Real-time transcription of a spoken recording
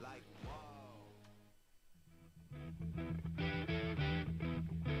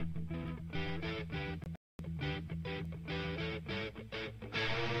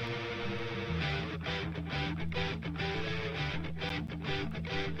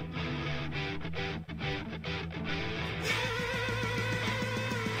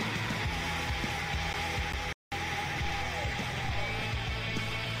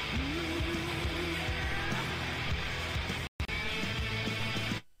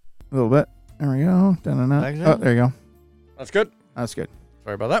A little bit. There we go. Like Oh, there you go. That's good. That's good.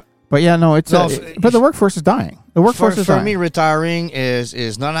 Sorry about that. But yeah, no, it's but the workforce is dying. The workforce is dying. For me, retiring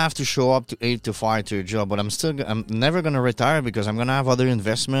is not have to show up to 8 to 5 to a job, but I'm never gonna retire because I'm gonna have other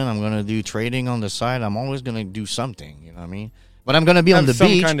investment. I'm gonna do trading on the side. I'm always gonna do something. You know what I mean? But I'm gonna be on the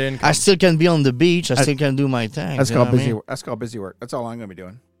beach. Kind of income. I still can be on the beach. I still can do my thing. That's called busy. That's called busy work. That's all I'm gonna be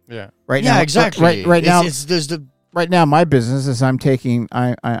doing. Yeah. Right now. Exactly. Right now. There's the. Right now, my business is I'm taking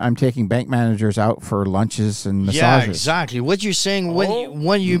bank managers out for lunches and massages. Yeah, exactly. What you're saying,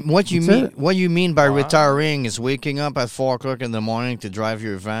 what you mean by retiring is waking up at 4 o'clock in the morning to drive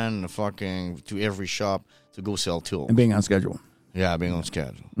your van to every shop to go sell tools and being on schedule. Yeah, being on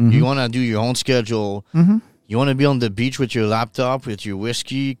schedule. Mm-hmm. You want to do your own schedule. Mm-hmm. You want to be on the beach with your laptop, with your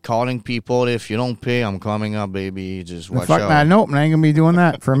whiskey, calling people. If you don't pay, I'm coming up, baby. Just watch out. Man, nope, I ain't gonna be doing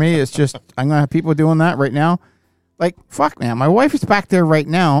that. For me, it's just I'm gonna have people doing that right now. Like, fuck, man. My wife is back there right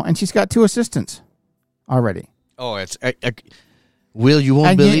now, and she's got 2 assistants already. Oh, it's... Will, you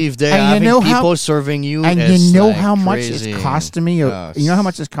won't believe they're having people serving you. And you know how much it's costing me? Yes. You know how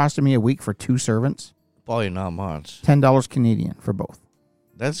much it's costing me a week for 2 servants? Probably not much. $10 Canadian for both.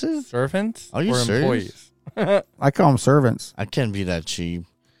 That's it? Servants? Are you or serious? Employees? I call them servants. I can't be that cheap.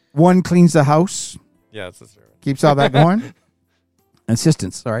 One cleans the house. Yeah, it's a servant. Keeps all that going.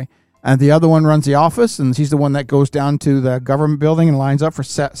 Assistants, sorry. And the other one runs the office, and she's the one that goes down to the government building and lines up for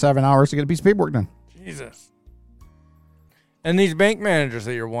 7 hours to get a piece of paperwork done. Jesus. And these bank managers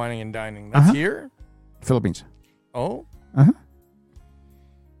that you're whining and dining, that's here? Philippines. Oh? Uh-huh.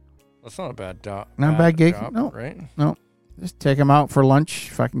 That's not a bad job. Not a bad gig. Job, no. Right? No. Just take them out for lunch.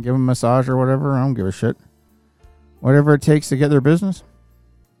 If I can give them a massage or whatever, I don't give a shit. Whatever it takes to get their business.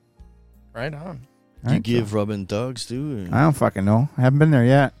 Right on. Do you give Robin dogs, too? I don't fucking know. I haven't been there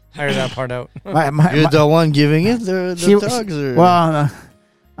yet. Hire that part out. You're the one giving it? The dogs? Well,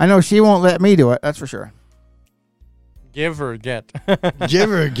 I know she won't let me do it. That's for sure. Give or get?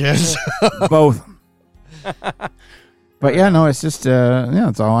 Give or get. Both. But yeah, no, it's just,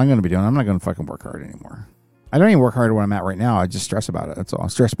 that's all I'm going to be doing. I'm not going to fucking work hard anymore. I don't even work hard where I'm at right now. I just stress about it. That's all. I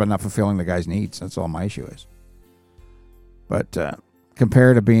stress about not fulfilling the guy's needs. That's all my issue is. But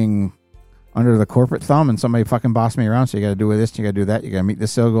compared to being under the corporate thumb and somebody fucking boss me around, so you got to do this, you got to do that, you got to meet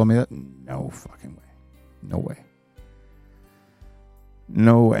this sale, go meet that. No fucking way. No way.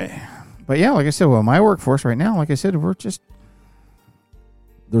 No way. But yeah, like I said, well, my workforce right now, like I said, we're just,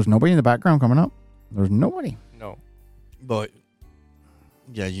 there's nobody in the background coming up. There's nobody. No. But,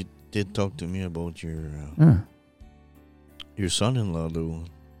 yeah, you did talk to me about your son-in-law, though.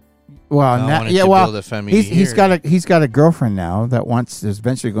 Well, he's got a girlfriend now that is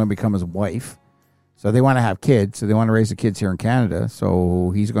eventually going to become his wife. So they want to have kids. So they want to raise the kids here in Canada.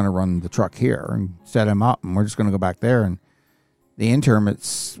 So he's going to run the truck here and set him up, and we're just going to go back there. And the interim,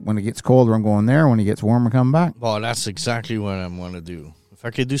 it's when it gets colder, I'm going there. When it gets warmer, come back. Well, that's exactly what I'm going to do. If I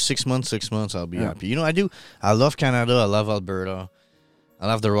could do 6 months, I'll be happy. You know, I do. I love Canada. I love Alberta. I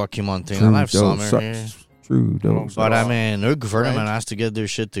love the Rocky Mountains. I love summer here. But I mean, their government has to get their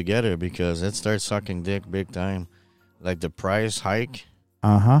shit together because it starts sucking dick big time. Like the price hike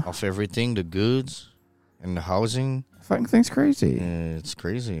of everything, the goods and the housing. Fucking thing's crazy. It's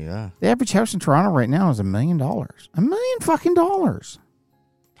crazy, yeah. The average house in Toronto right now is $1 million. $1 million fucking dollars.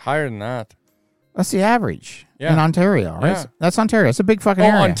 Higher than that. That's the average in Ontario, right? Yeah. That's Ontario. It's a big fucking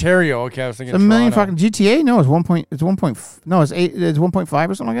area. Ontario. Okay, I was thinking it's $1 million fucking GTA. No, it's 1.5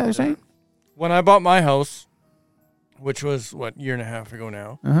 or something like that. You're saying? When I bought my house, which was year and a half ago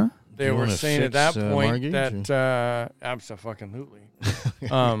now, they were saying at that point that absolutely,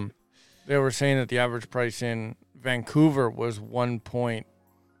 they were saying that the average price in Vancouver was 1.3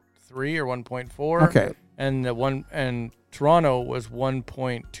 or 1.4. Okay, and Toronto was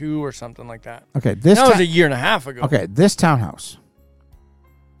 1.2 or something like that. Okay, that was a year and a half ago. Okay, this townhouse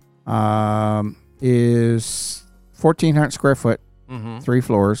is 1,400 square foot, 3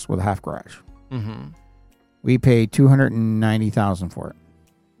 floors with a half garage. Mm-hmm. We paid $290,000 for it.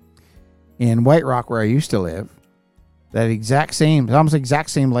 In White Rock, where I used to live, almost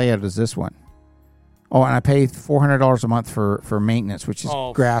exact same layout as this one. Oh, and I pay $400 a month for maintenance, which is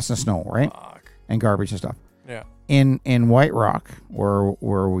grass and snow, right? Fuck. And garbage and stuff. Yeah. In White Rock, where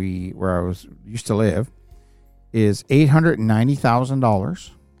I used to live, is $890,000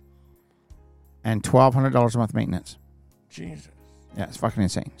 and $1,200 a month maintenance. Jesus. Yeah, it's fucking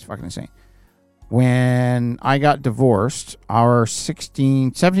insane. When I got divorced, our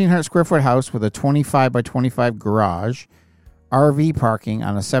 1,700 square foot house with a 25 by 25 garage, RV parking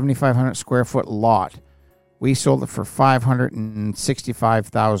on a 7,500 square foot lot, we sold it for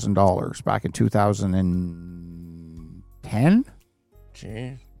 $565,000 back in 2010.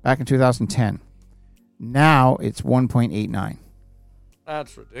 Jeez. back in 2010. Now it's 1.89.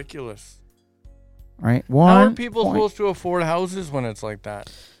 That's ridiculous. Right? How are people supposed to afford houses when it's like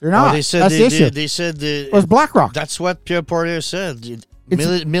that? They're not. They said they said it was BlackRock. That's what Pierre Poirier said.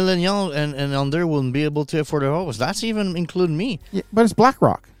 Millennial and under wouldn't be able to afford a house. That's even including me. Yeah, but it's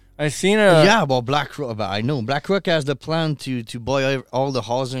BlackRock. I seen BlackRock. But I know BlackRock has the plan to buy all the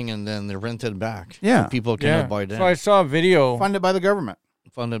housing and then they rent it back. Yeah, so people cannot buy them. So I saw a video funded by the government.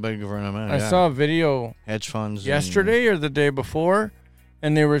 I saw a video. Hedge funds. Yesterday or the day before,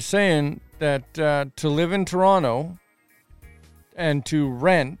 and they were saying that to live in Toronto and to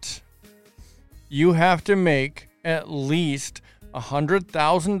rent, you have to make at least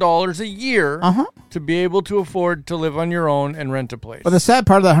 $100,000 a year to be able to afford to live on your own and rent a place. But the sad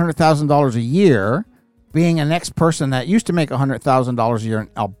part of that $100,000 a year, being an ex-person that used to make $100,000 a year in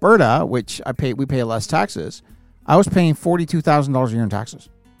Alberta, which we pay less taxes, I was paying $42,000 a year in taxes.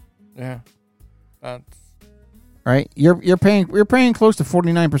 Yeah, that's right. You're paying close to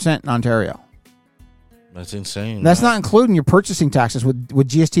 49% in Ontario. That's insane. That's not including your purchasing taxes with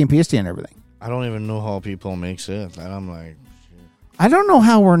GST and PST and everything. I don't even know how people makes it. And I'm like, I don't know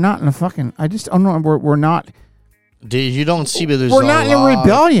how we're not in a fucking. I just don't know. We're not. You don't see, but there's we're not in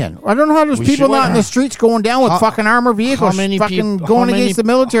rebellion. I don't know how there's people not in the streets going down with fucking armored vehicles, going against the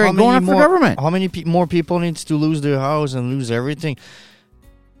military, and going after the government. How many more people needs to lose their house and lose everything?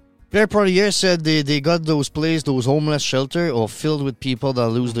 Pierre Poirier said they got those homeless shelter, or filled with people that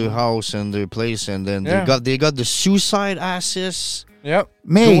lose their house and their place, and then they got the suicide assist. Yep,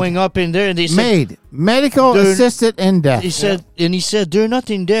 going up in there, and they said medical assisted in death. He said they're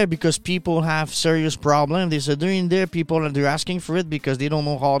not in there because people have serious problems. They said they're in there, people they're asking for it because they don't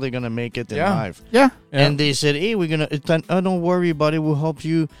know how they're gonna make it in life. Yeah, and they said, hey, we're gonna. Don't worry, buddy. We'll help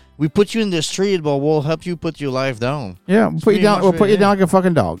you. We put you in the street, but we'll help you put your life down. Yeah, we'll put you down. We'll put you down like a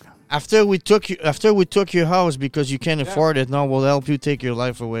fucking dog. After we took your house because you can't afford it, now we'll help you take your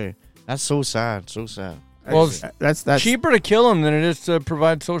life away. That's so sad. So sad. Well, that's cheaper to kill them than it is to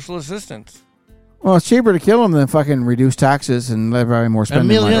provide social assistance. Well, it's cheaper to kill them than fucking reduce taxes and let everybody more spending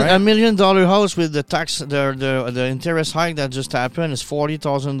money. Right? $1 million house with the tax, the interest hike that just happened is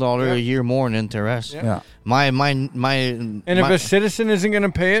 $40,000 a year more in interest. Yeah. And if a citizen isn't going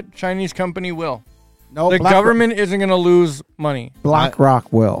to pay it, Chinese company will. No, the government isn't going to lose money.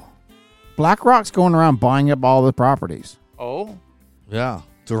 BlackRock will. BlackRock's going around buying up all the properties. Oh, yeah.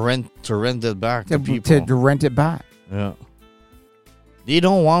 To rent it back to people. To rent it back. Yeah. The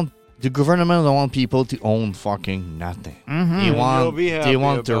government don't want people to own fucking nothing. Mm-hmm. They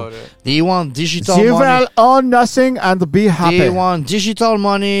want digital money. They will own nothing and be happy. They want digital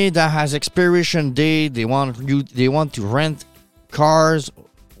money that has expiration date. They want to rent cars,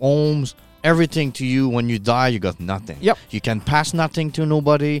 homes, everything to you. When you die, you got nothing. Yep. You can pass nothing to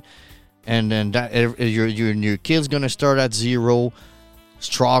nobody, and then your kid's gonna start at zero.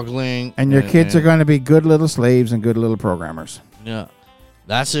 Struggling, and your kids are going to be good little slaves and good little programmers. Yeah,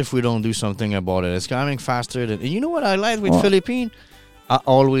 that's if we don't do something about it. It's coming faster than. And you know what I like with Philippines? I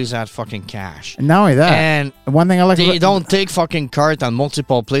always had fucking cash. And not only that, and one thing I like, they don't take fucking card on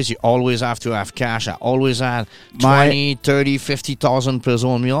multiple places. You always have to have cash. I always had 20, 30, 50,000 pesos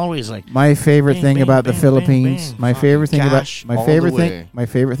on me. Always like my favorite thing about the Philippines. My favorite thing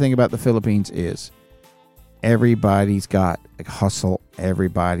about the Philippines is everybody's got a hustle.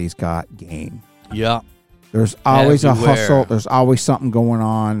 Everybody's got game. Yeah. There's always a hustle. There's always something going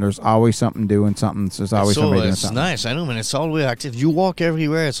on. There's always something doing something. There's always somebody doing something. It's nice. I know, man. It's always active. You walk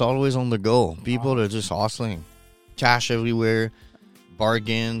everywhere. It's always on the go. People are just hustling. Cash everywhere.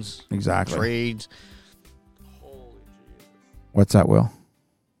 Bargains. Exactly. Trades. Holy Jesus. What's that, Will?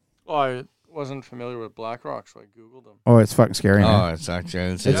 Oh, I wasn't familiar with BlackRock, so I Googled them. Oh, it's fucking scary, man. Oh, it's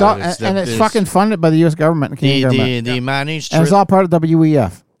actually... It's fucking funded by the U.S. government and Canadian government. They manage... And it's all part of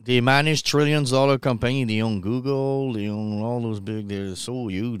WEF. They manage trillions-dollar company. They own Google. They own all those big... They're so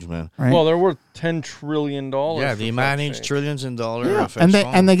huge, man. Right. Well, they're worth $10 trillion. Yeah, they manage trillions in dollars.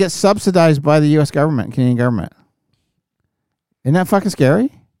 Yeah. And they get subsidized by the U.S. government and Canadian government. Isn't that fucking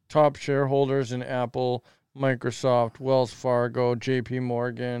scary? Top shareholders in Apple, Microsoft, Wells Fargo, J.P.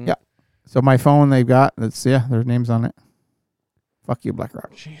 Morgan. Yeah. So my phone they've got, their names on it. Fuck you,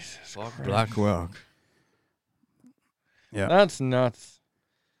 BlackRock. Jesus Fuck Christ. BlackRock. Yeah. That's nuts.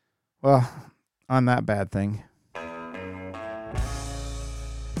 Well, on that bad thing.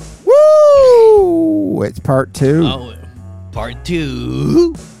 Woo! It's part 2. Oh, part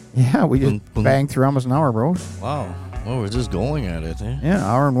 2? Yeah, we just banged through almost an hour, bros. Wow. Well, we're just going at it, eh? Yeah,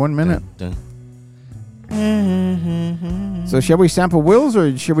 hour and 1 minute. So shall we sample Will's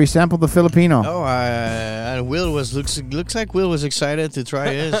or shall we sample the Filipino? Oh, Will looks like Will was excited to try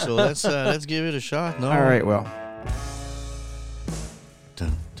it, so let's give it a shot. No. All right, Will.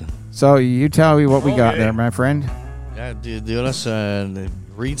 Dun, dun. So you tell me what we got there, my friend. Yeah, do us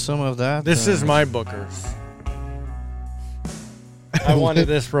read some of that. This is my Booker's. I wanted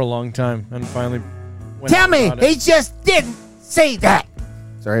this for a long time, and finally. Tell me, he just didn't say that.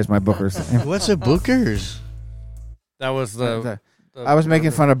 Sorry, it's my Booker's. What's a Booker's? That was the I was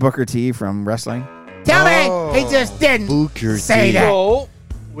making fun of Booker T from wrestling. Tell me, he just didn't say that. So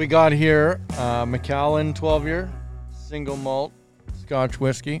we got here Macallan 12-year single malt Scotch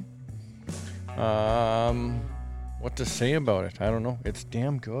whiskey. What to say about it? I don't know. It's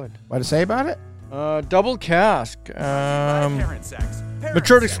damn good. What to say about it? Double cask.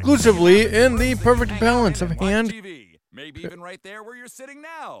 Matured exclusively in the perfect balance of hand. TV. Maybe even right there where you're sitting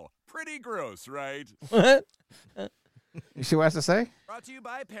now. Pretty gross, right? What? You see what I have to say? Brought to you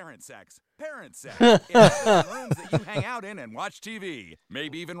by Parent Sex. Parent Sex. It's the rooms that you hang out in and watch TV.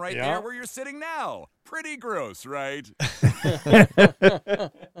 Maybe even right there where you're sitting now. Pretty gross, right?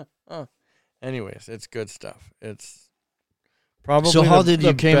 Anyways, it's good stuff. It's probably so. How did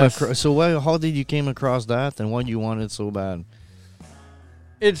you came across? So how did you came across that, and what you wanted so bad?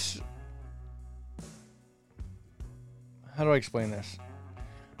 It's how do I explain this?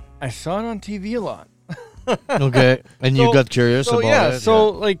 I saw it on TV a lot. Okay, and you got curious about it. So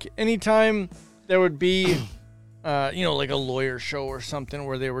like anytime there would be, like a lawyer show or something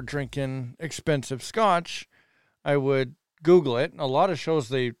where they were drinking expensive scotch, I would Google it. A lot of shows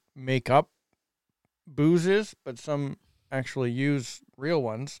they make up boozes, but some actually use real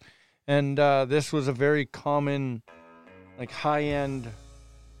ones. And this was a very common, like high-end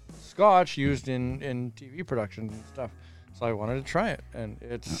scotch used in TV productions and stuff. So I wanted to try it, and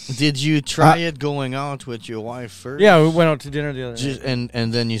it's. Did you try it going out with your wife first? Yeah, we went out to dinner the other night.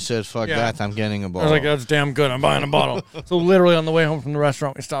 And then you said, "Fuck that! I'm getting a bottle." I was like, "That's damn good. I'm buying a bottle." So literally on the way home from the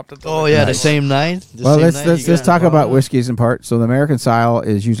restaurant, we stopped at the. The same night. Let's talk about whiskeys in part. So the American style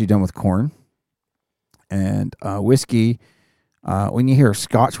is usually done with corn, and whiskey. When you hear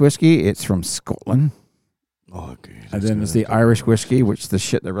Scotch whiskey, it's from Scotland. Oh, okay. And then there's the Irish whiskey, which is the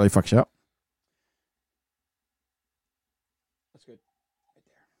shit that really fucks you up.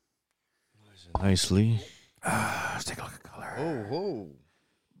 Nicely. Let's take a look at color. Oh.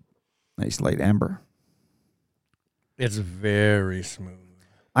 Nice light amber. It's very smooth.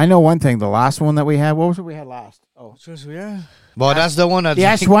 I know one thing. The last one that we had, what was it we had last? Oh, yeah. Well, that's the one that. The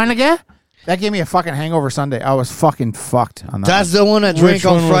Ashwanaga? That gave me a fucking hangover Sunday. I was fucking fucked on that. That's the one I drank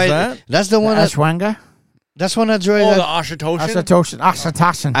on Friday. That's the one. Ashwanaga? That's one I drank. Oh, the Oshitoshin?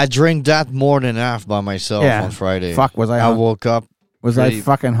 Oshitoshin. I drank that more than half by myself on Friday. Fuck, was I woke up. I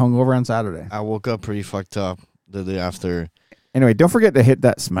fucking hungover on Saturday? I woke up pretty fucked up the day after. Anyway, don't forget to hit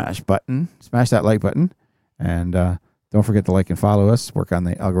that smash that like button, and don't forget to like and follow us. Work on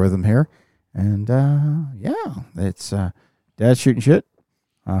the algorithm here, and it's Dad's shooting shit.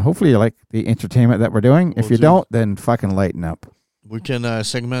 Hopefully you like the entertainment that we're doing. If you don't, then fucking lighten up. We can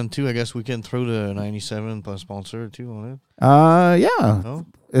segment too. I guess we can throw the 97 plus sponsor too on it. Yeah. Oh.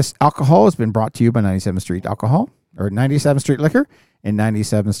 This alcohol has been brought to you by 97th Street Alcohol, or 97th Street Liquor in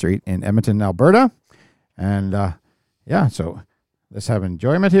 97th Street in Edmonton, Alberta. And, so let's have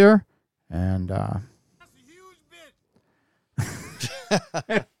enjoyment here. And, that's a huge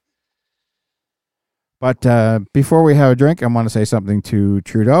bit. But before we have a drink, I want to say something to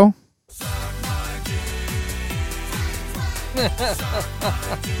Trudeau.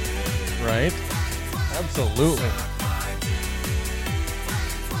 Right? Absolutely.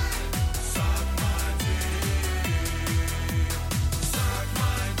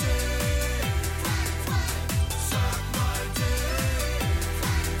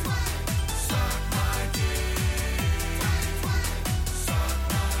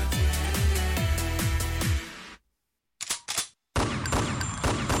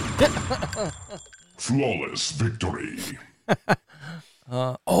 Flawless victory.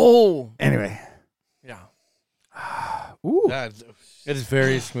 Anyway. Yeah. Ooh. It's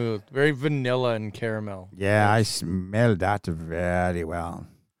very smooth. Very vanilla and caramel. Yeah, I smell that very well.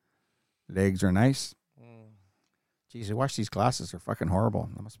 Legs are nice. Jeez, I watch these glasses. They're fucking horrible.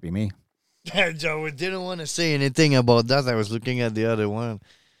 That must be me. Joe didn't want to say anything about that. I was looking at the other one.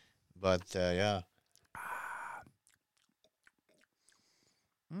 But, yeah.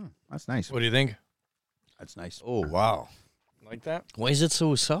 That's nice. What do you think? That's nice. Oh, wow. Like that? Why is it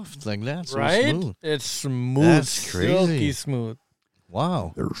so soft like that? So right? Smooth. It's smooth. That's crazy. Silky smooth.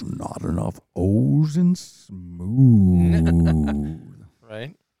 Wow. There's not enough O's in smooth.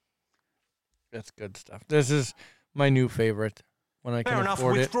 Right? That's good stuff. This is my new favorite. when I can Fair enough.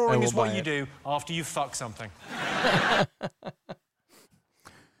 afford it. Withdrawing is what you it. do after you fuck something.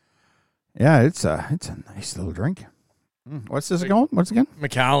 Yeah, it's a nice little drink. What's this going? What's it again?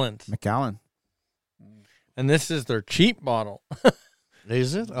 Macallan's. Macallan. And this is their cheap bottle.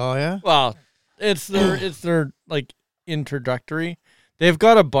 Is it? Oh yeah. Well, it's their like introductory. They've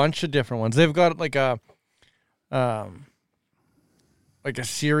got a bunch of different ones. They've got like a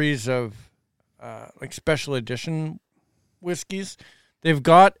series of like special edition whiskeys. They've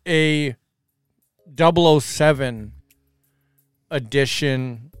got a 007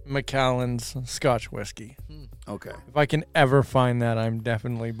 edition Macallan's Scotch whiskey. Okay. If I can ever find that, I'm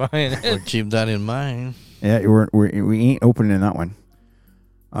definitely buying it. We'll keep that in mind. Yeah, we ain't opening that one.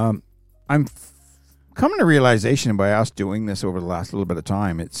 I'm coming to realization by us doing this over the last little bit of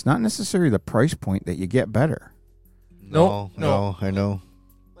time, it's not necessarily the price point that you get better. No, I know.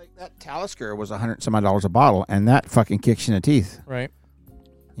 Like that Talisker was $100 some odd a bottle, and that fucking kicks you in the teeth. Right.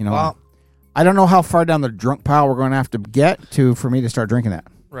 You know, I don't know how far down the drunk pile we're going to have to get to for me to start drinking that.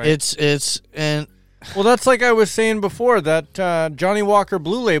 Right. And well, that's like I was saying before, that Johnny Walker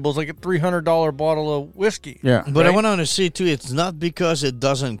Blue Label's like a $300 bottle of whiskey. Yeah. But I went on to say, too, it's not because it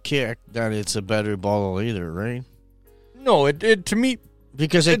doesn't kick that it's a better bottle either, right? No, it to me...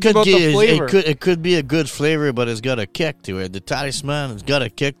 Because it could be a good flavor, but it's got a kick to it. The Talisman, it's got a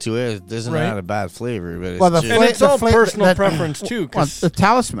kick to it. It doesn't have a bad flavor. But it's all personal preference, too. Well, the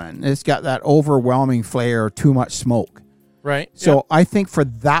Talisman, it's got that overwhelming flair, too much smoke. Right. So I think for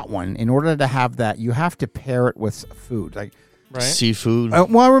that one, in order to have that, you have to pair it with food, like seafood.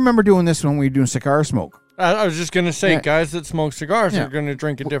 Well, I remember doing this when we were doing cigar smoke. I was just gonna say, guys that smoke cigars are going to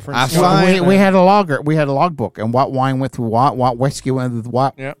drink a different. We had a logger, we had a logbook, and what wine went with what whiskey went with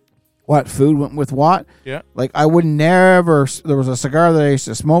what, what food went with what. Yeah. Like I would never. There was a cigar that I used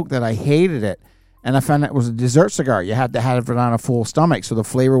to smoke that I hated it. And I found it was a dessert cigar. You had to have it on a full stomach, so the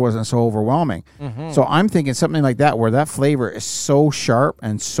flavor wasn't so overwhelming. Mm-hmm. So I'm thinking something like that, where that flavor is so sharp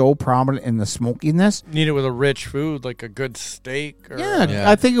and so prominent in the smokiness. Need it with a rich food, like a good steak. Or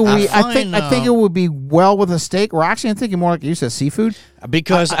I think it would be. I think it would be well with a steak. Or actually, I'm thinking more like you said, seafood.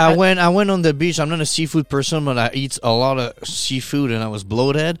 Because I went on the beach. I'm not a seafood person, but I eat a lot of seafood, and I was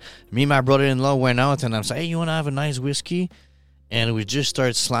bloated. Me and my brother-in-law went out, and I was like, "Hey, you want to have a nice whiskey?" And we just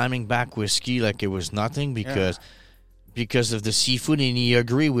started slamming back whiskey like it was nothing because of the seafood. And he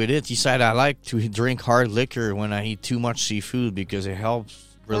agreed with it. He said, I like to drink hard liquor when I eat too much seafood because it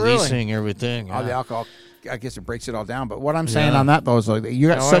helps releasing everything. Oh, the alcohol, I guess it breaks it all down. But what I'm saying on that, though, is like you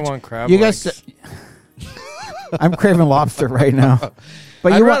got I want crab legs. I'm craving lobster right now.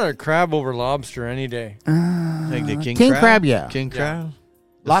 But I'd rather crab over lobster any day. Like the king crab, yeah. King crab?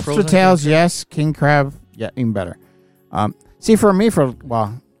 Lobster tails, yes. King crab, yeah, even better. See, for me,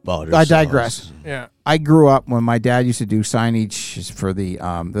 I digress. Yeah, I grew up when my dad used to do signage for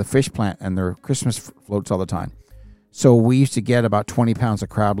the fish plant and their Christmas floats all the time. So we used to get about 20 pounds of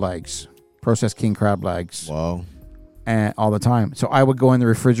crab legs, processed king crab legs. Wow. And all the time. So I would go in the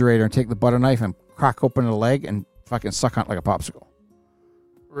refrigerator and take the butter knife and crack open the leg and fucking suck on it like a popsicle.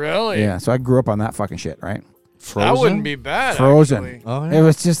 Really? Yeah, so I grew up on that fucking shit, right? Frozen? That wouldn't be bad, Frozen. Actually. Oh, yeah. It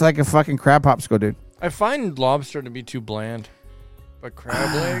was just like a fucking crab popsicle, dude. I find lobster to be too bland, but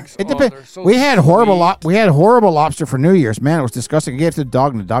crab legs. It depends. So we had horrible lobster for New Year's. Man, it was disgusting. I gave it to the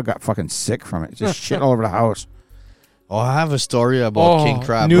dog, and the dog got fucking sick from it. Just shit all over the house. Oh, I have a story about king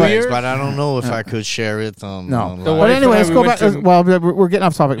crab legs, but I don't know if I could share it. No. But anyway, let's go back. Well, we're getting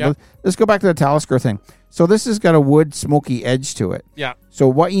off topic. Yep. Let's go back to the Talisker thing. So this has got a wood smoky edge to it. Yeah. So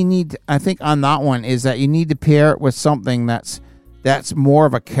what you need, I think, on that one is that you need to pair it with something that's more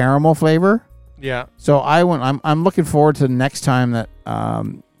of a caramel flavor. Yeah. So I'm looking forward to the next time that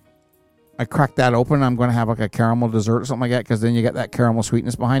I crack that open. I'm going to have like a caramel dessert or something like that, because then you get that caramel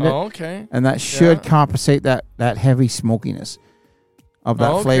sweetness behind it. Oh, okay. And that should compensate that heavy smokiness of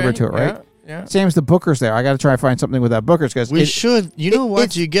that flavor to it, right? Yeah. Same as the Booker's there. I got to try and find something with that Booker's, because we should. You know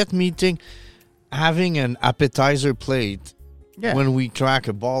what? You get me thinking, having an appetizer plate. Yeah. When we crack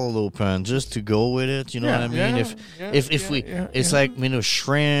a bottle open, just to go with it, you know what I mean? It's like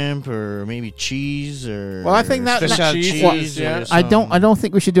shrimp or maybe cheese or I think that special cheese. I don't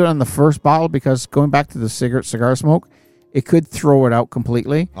think we should do it on the first bottle, because going back to the cigar smoke, it could throw it out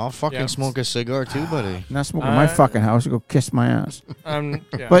completely. I'll fucking smoke a cigar too, buddy. Not smoking in my fucking house. You go kiss my ass.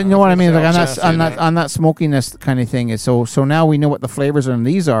 But you know what I mean? Like on that smokiness kind of thing is so now we know what the flavors on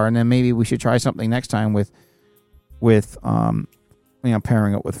these are, and then maybe we should try something next time with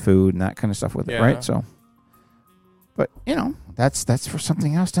pairing it with food and that kind of stuff with it, right? So, but that's for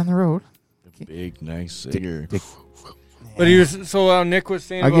something else down the road. Big nice cigar. But Nick was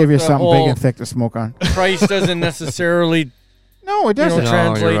saying, I'll give you something big and thick to smoke on. Price doesn't necessarily No, it doesn't.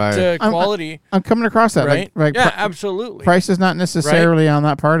 Translate right. quality. I'm coming across that. Right? Like yeah, absolutely. Price is not necessarily on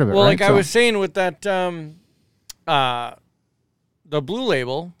that part of it. Well, right? like I was saying with that, the Blue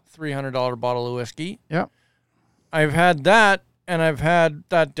Label $300 bottle of whiskey. Yep. I've had that, and I've had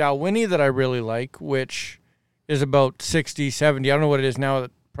that Dalwhinnie that I really like, which is about 60, 70. I don't know what it is now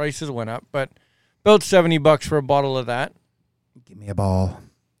that prices went up, but about $70 for a bottle of that. Give me a ball.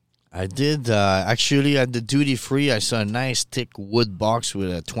 I did, actually, at the duty-free, I saw a nice thick wood box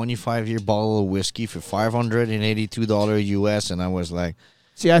with a 25-year bottle of whiskey for $582 US, and I was like,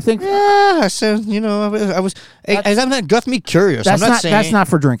 see, I think... I said, I was... that got me curious. I'm not saying... That's not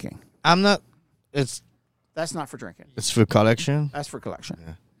for drinking. I'm not... That's not for drinking. It's for collection? That's for collection.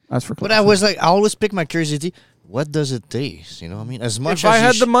 Yeah. That's for collection. But I was like, I always pick my curiosity. What does it taste? You know what I mean? As much if I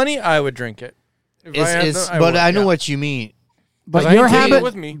had the money, I would drink it. I know what you mean. But your habit,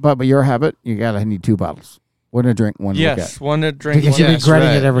 with me. But your habit, you gotta need 2 bottles. One to drink, one to look at. One to drink. Because you're regretting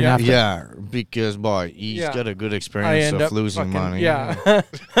it every now and then. Yeah, because boy, he's got a good experience of losing money. Yeah,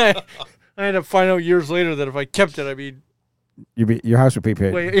 I had to find out years later that if I kept it, I'd be. Your house would be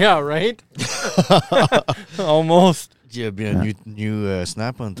paid. Wait, yeah, right. Almost. Yeah, be a new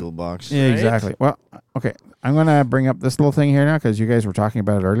Snap-on toolbox. Yeah, exactly. Well, okay. I'm going to bring up this little thing here now because you guys were talking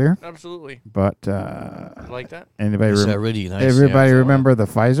about it earlier. Absolutely. But I like that. Anybody really nice. Everybody remember the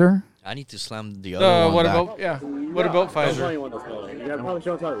Pfizer? I need to slam the other one back. What about Pfizer?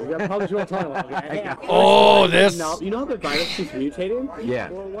 Oh, this. You know how the virus keeps mutating? Yeah.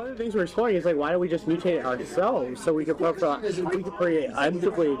 Well, one of the things we're exploring is why don't we just mutate it ourselves so we could create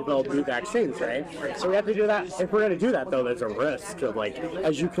unpredictably develop new vaccines, right? So we have to do that. If we're going to do that, though, there's a risk of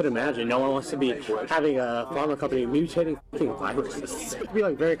as you could imagine, no one wants to be having a pharma company mutating viruses. Be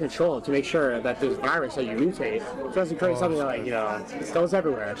very controlled to make sure that this virus that you mutate doesn't create something it goes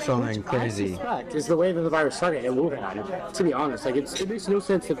everywhere. Something crazy. Is the way that the virus started in Wuhan. To be honest, it makes no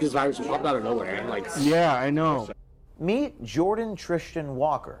sense that this virus popped out of nowhere. Yeah, I know. Meet Jordan Tristan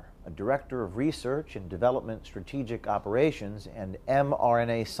Walker, a director of research and development strategic operations and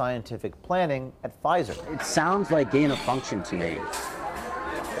mRNA scientific planning at Pfizer. It sounds like gain of function to me.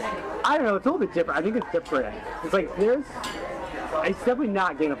 I don't know. It's a little bit different. I think it's different. It's it's definitely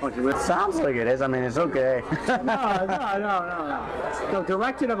not gain of function. It sounds like it is. I mean, it's okay. No,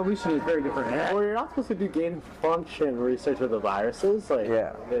 directed evolution is very different. Well, you're not supposed to do gain of function research with the viruses.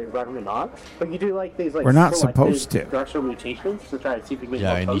 They recommend not. But you do these we're not supposed to. Directional mutations to try to see if you can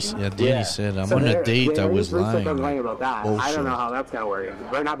make Danny said, I'm on a date. I was lying. About that. I don't know how that's going to work.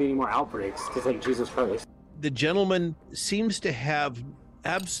 There might not be any more outbreaks because, Jesus Christ. The gentleman seems to have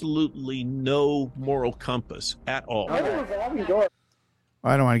absolutely no moral compass at all. I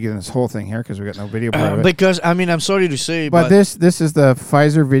don't want to get in this whole thing here because we got no video part of it. Because I'm sorry to say, but this is the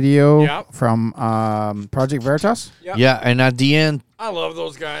Pfizer video from Project Veritas. Yep. Yeah, and at the end, I love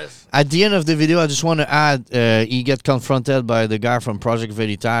those guys. At the end of the video, I just want to add, he get confronted by the guy from Project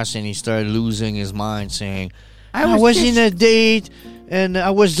Veritas, and he started losing his mind, saying, "I was in a date, and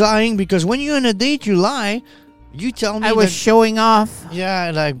I was lying because when you're in a date, you lie." You tell me I was showing off.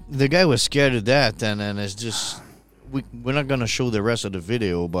 Yeah, the guy was scared of that, and it's just we're not gonna show the rest of the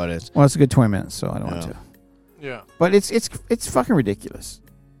video, but it's a good 20 minutes, so I don't want to. Yeah, but it's fucking ridiculous.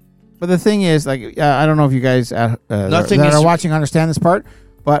 But the thing is, I don't know if you guys that are watching understand this part,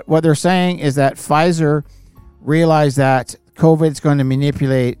 but what they're saying is that Pfizer realized that COVID's going to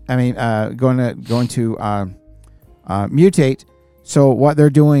manipulate. Going to mutate. So what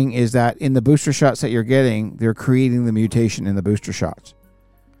they're doing is that in the booster shots that you're getting, they're creating the mutation in the booster shots,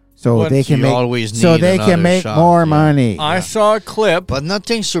 so they can make more money. I saw a clip, but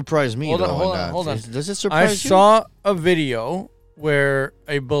nothing surprised me. Hold on. Does it surprise you? I saw a video where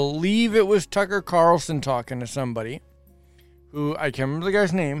I believe it was Tucker Carlson talking to somebody who I can't remember the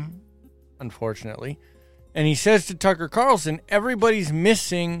guy's name, unfortunately, and he says to Tucker Carlson, "Everybody's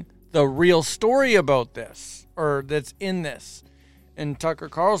missing the real story about this, or that's in this." And Tucker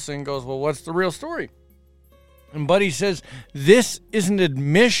Carlson goes, "Well, what's the real story?" And Buddy says, "This is an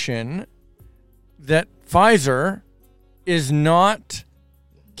admission that Pfizer is not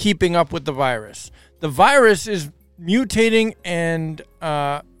keeping up with the virus. The virus is mutating and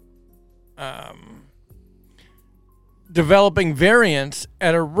developing variants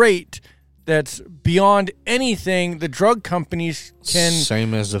at a rate that's beyond anything the drug companies can..."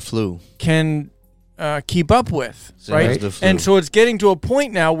 Same as the flu. ...can keep up with, right? And so it's getting to a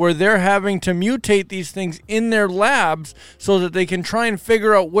point now where they're having to mutate these things in their labs so that they can try and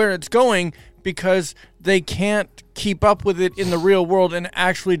figure out where it's going because they can't keep up with it in the real world and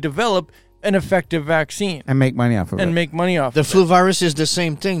actually develop an effective vaccine and make money off of it. The flu virus is the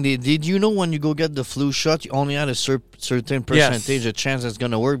same thing. Did you know when you go get the flu shot, you only had a certain percentage of chance it's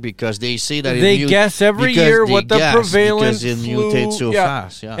going to work because they say that they guess every year what the prevalent because it mutates so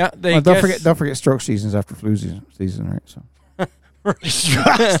fast. Yeah. Don't forget stroke season's after flu season, right? So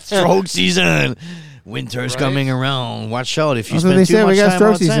stroke season. Winter's coming around. Watch out if you also, spend they too say much we got time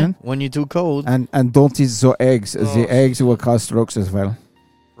stroke outside season. When you're too cold. And don't eat the eggs. The eggs will cause strokes as well.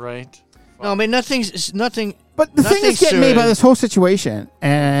 Right. No, I mean nothing. But the thing that's getting me about this whole situation,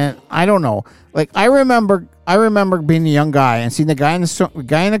 and I don't know. Like I remember being a young guy and seeing the guy in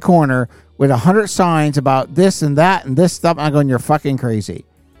the corner with 100 signs about this and that and this stuff. I'm going, you're fucking crazy.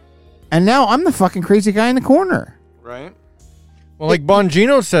 And now I'm the fucking crazy guy in the corner. Right. Well, like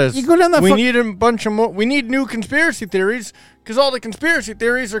Bongino says, you go down that we need a bunch of more. We need new conspiracy theories because all the conspiracy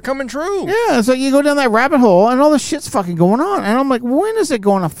theories are coming true. Yeah, so you go down that rabbit hole and all this shit's fucking going on, and I'm like, when is it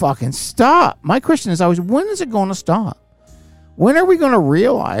going to fucking stop? My question is always, when is it going to stop? When are we going to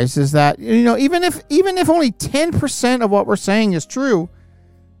realize is that even if only 10% of what we're saying is true,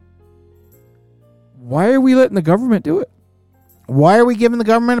 why are we letting the government do it? Why are we giving the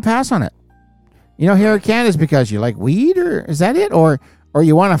government a pass on it? Here in Canada is because you like weed, or is that it? Or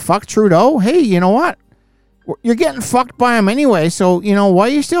you want to fuck Trudeau? Hey, you know what? You're getting fucked by him anyway, so, why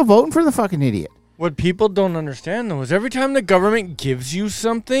are you still voting for the fucking idiot? What people don't understand, though, is every time the government gives you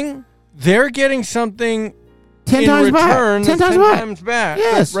something, they're getting something 10 in times return back. 10 times back.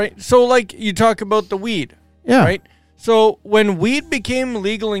 Yes. Right? So, like, you talk about the weed. Yeah. Right? So, when weed became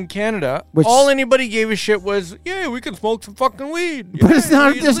legal in Canada, all anybody gave a shit was, yeah, we can smoke some fucking weed. But it's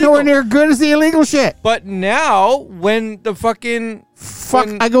nowhere near good as the illegal shit. But now, when the fucking...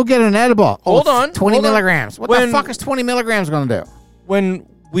 I go get an edible. Hold on. 20 milligrams. What the fuck is 20 milligrams going to do? When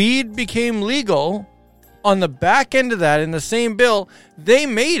weed became legal, on the back end of that, in the same bill, they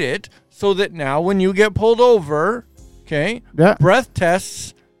made it so that now when you get pulled over, breath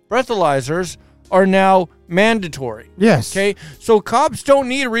tests, breathalyzers are now mandatory. Yes. Okay? So cops don't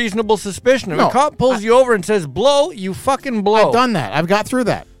need reasonable suspicion. If a cop pulls you over and says, blow, you fucking blow. I've done that. I've got through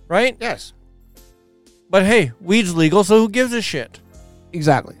that. Right? Yes. But hey, weed's legal, so who gives a shit?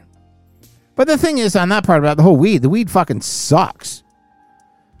 Exactly. But the thing is, on that part about the whole weed, the weed fucking sucks.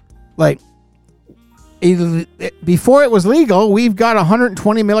 Like, before it was legal, we've got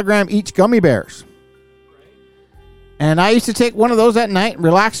 120 milligram each gummy bears. And I used to take one of those at night,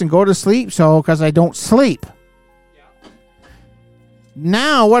 relax, and go to sleep, because I don't sleep. Yeah.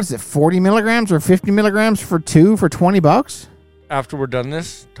 Now, what is it, 40 milligrams or 50 milligrams for $20? After we're done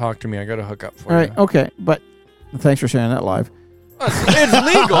this, talk to me. I got to hook up for you. All right, okay. But thanks for sharing that live. It's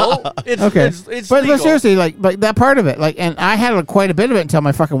legal. It's okay. It's but legal. Seriously, like that part of it, and I had quite a bit of it until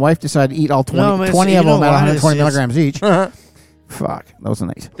my fucking wife decided to eat all 20 of them at 120 milligrams each. Fuck, that was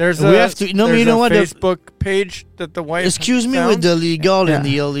nice. There's a Facebook page that the wife. Excuse me, with the legal and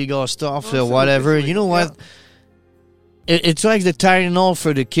the illegal stuff or whatever. You know what? It's like the Tylenol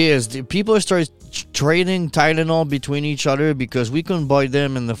for the kids. People start trading Tylenol between each other because we couldn't buy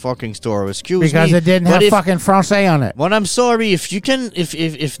them in the fucking store. Excuse me. Because it didn't have fucking Francais on it. Well, I'm sorry. If you can,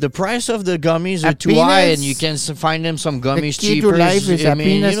 if the price of the gummies are too high and you can find them some gummies cheaper,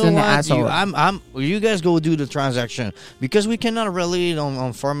 you guys go do the transaction because we cannot rely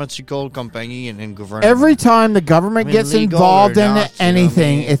on pharmaceutical company and government. Every time the government gets involved in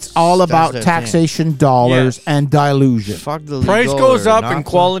anything, it's all about taxation dollars and dilution. Fuck the price goes up and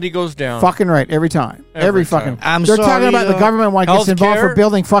quality goes down. Fucking right. Every time. Every fucking. They're talking about the government when it gets involved for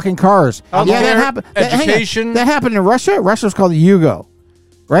building fucking cars. Yeah, that happened. Education. That happened in Russia. Russia was called the Yugo.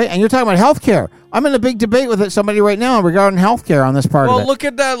 Right? And you're talking about healthcare. I'm in a big debate with somebody right now regarding healthcare on this part of it. Well, look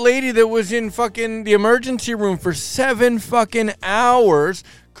at that lady that was in fucking the emergency room for 7 fucking hours.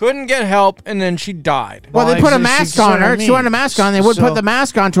 Couldn't get help, and then she died. Well, they put a mask on her. She wanted a mask on. They would put the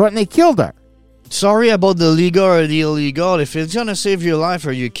mask onto it, and they killed her. Sorry about the legal or the illegal. If it's gonna save your life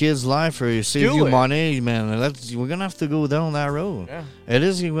or your kid's life or save you money, man, we're gonna have to go down that road. Yeah. It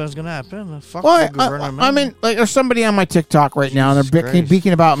is what's gonna happen. Fuck the government. I mean, like, there's somebody on my TikTok right now, and they're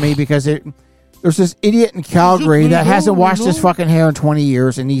beaking about me because there's this idiot in Calgary that hasn't washed his fucking hair in 20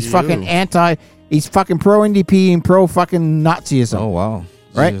 years, and he's fucking he's fucking pro-NDP and pro-fucking Nazism. Oh, wow.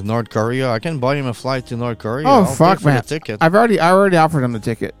 Right? North Korea. I can buy him a flight to North Korea. Oh, fuck, man. I already offered him the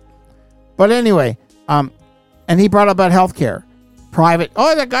ticket. But anyway, and he brought up about healthcare. Private.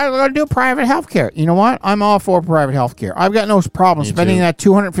 Oh, that guy going to do private healthcare. You know what? I'm all for private healthcare. I've got no problem spending that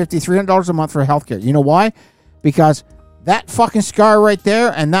 $250, $300 a month for healthcare. You know why? Because that fucking scar right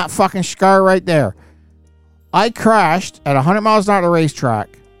there and that fucking scar right there. I crashed at 100 miles an hour at a racetrack,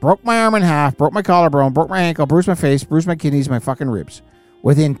 broke my arm in half, broke my collarbone, broke my ankle, bruised my face, bruised my kidneys, my fucking ribs.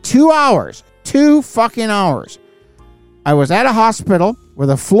 Within 2 hours, 2 fucking hours, I was at a hospital where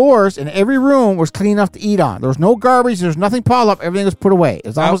the floors in every room was clean enough to eat on. There was no garbage. There was nothing piled up. Everything was put away. It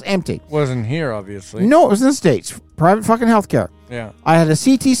was almost empty. Wasn't here, obviously. No, it was in the States. Private fucking healthcare. Yeah. I had a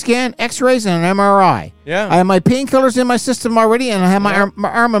CT scan, X-rays, and an MRI. Yeah. I had my painkillers in my system already, and I had my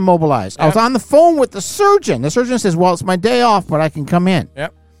arm immobilized. I was on the phone with the surgeon. The surgeon says, well, it's my day off, but I can come in.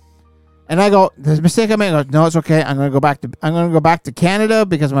 Yep. And I go, there's a mistake I made. I go, no, it's okay. I'm going to go back to Canada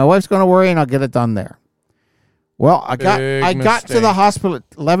because my wife's going to worry, and I'll get it done there. Well, I got to the hospital at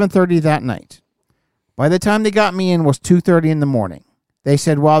 11:30 that night. By the time they got me in, it was 2:30 in the morning. They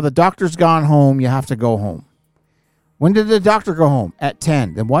said, well, the doctor's gone home. You have to go home. When did the doctor go home? At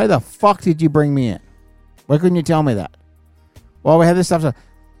 10. Then why the fuck did you bring me in? Why couldn't you tell me that? Well, we had this stuff.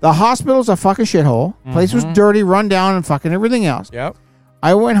 The hospital's a fucking shithole. Place was dirty, run down, and fucking everything else. Yep.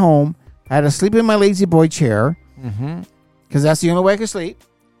 I went home, had to sleep in my lazy boy chair because that's the only way I could sleep.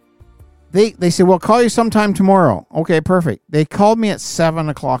 They said, well, call you sometime tomorrow. Okay, perfect. They called me at 7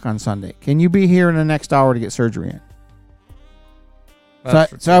 o'clock on Sunday. Can you be here in the next hour to get surgery in?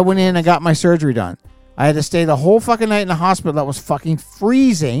 So I went in and got my surgery done. I had to stay the whole fucking night in the hospital that was fucking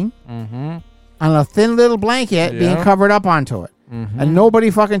freezing on a thin little blanket being covered up onto it. And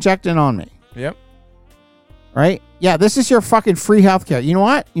nobody fucking checked in on me. Yep. Right? Yeah, this is your fucking free healthcare. You know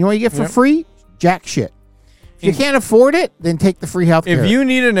what? You know what you get for free? Jack shit. If you can't afford it, then take the free health care. If you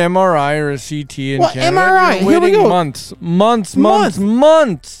need an MRI or a CT in Canada, MRI, you're waiting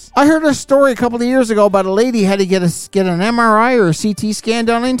months. I heard a story a couple of years ago about a lady had to get an MRI or a CT scan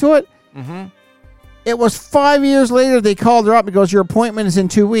done into it. It was 5 years later they called her up and goes, your appointment is in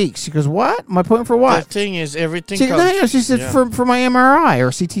 2 weeks. She goes, what? My appointment for what? The thing is, everything she said, for my MRI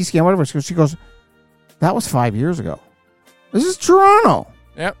or CT scan, whatever. She goes, that was 5 years ago. This is Toronto.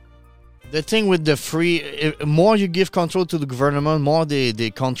 Yep. The thing with the free, more you give control to the government, more they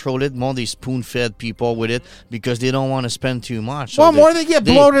control it, more they spoon-fed people with it because they don't want to spend too much. So more they get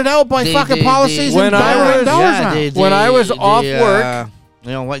bloated out by fucking policies and $1 when I was off work. You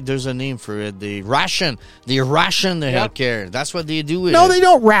know what? There's a name for it. They ration the healthcare. That's what they do with it. No, they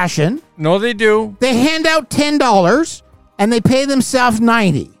don't ration. No, they do. They hand out $10 and they pay themselves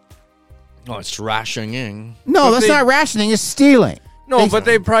 $90. No, it's rationing. No, that's not rationing. It's stealing. No, but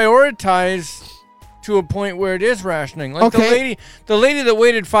they prioritize to a point where it is rationing. Like the lady that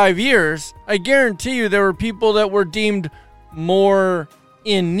waited 5 years, I guarantee you there were people that were deemed more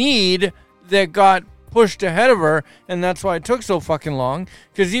in need that got pushed ahead of her, and that's why it took so fucking long.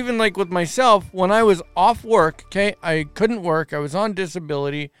 Because even like with myself, when I was off work, okay, I couldn't work. I was on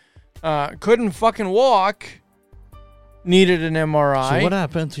disability, couldn't fucking walk, needed an MRI. So what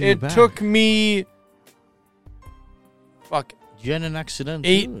happened to your back? It took me... Fuck. You had an accident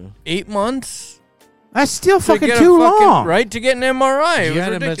 8 months. That's still fucking too long, right? To get an MRI, you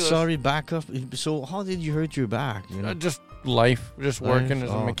had ridiculous. a back up. So how did you hurt your back? You know? Just life, working as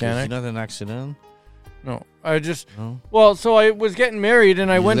a mechanic. Not an accident. No, I just well. So I was getting married,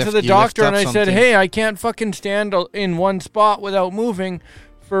 and I went to the doctor, and I said, "Hey, I can't fucking stand in one spot without moving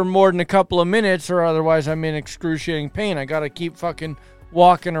for more than a couple of minutes, or otherwise I'm in excruciating pain. I got to keep fucking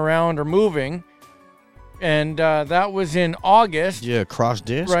walking around or moving." And that was in August. Yeah, cross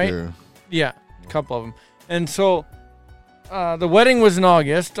disc? Right? Yeah, a couple of them. And so the wedding was in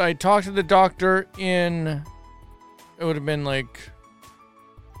August. I talked to the doctor it would have been like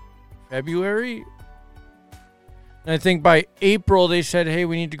February. And I think by April they said, hey,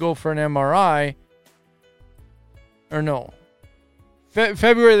 we need to go for an MRI. Or no.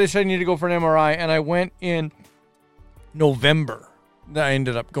 February they said I need to go for an MRI. And I went in November. That I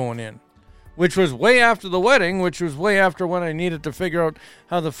ended up going in. Which was way after the wedding, which was way after when I needed to figure out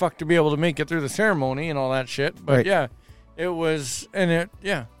how the fuck to be able to make it through the ceremony and all that shit. But yeah, it was,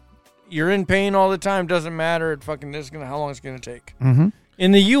 you're in pain all the time. Doesn't matter. It fucking is how long it's going to take. Mm-hmm.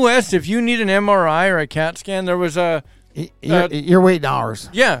 In the U.S., if you need an MRI or a CAT scan, there was you're waiting hours.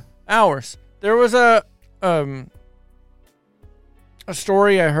 Yeah, hours. There was a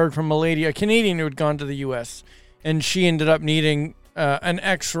story I heard from a Canadian who had gone to the U.S., and she ended up needing an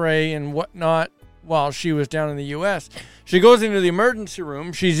x-ray and whatnot while she was down in the U.S. She goes into the emergency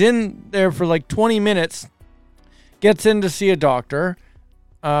room. She's in there for like 20 minutes, gets in to see a doctor.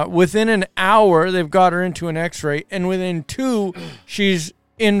 Within an hour, they've got her into an x-ray, and within 2, she's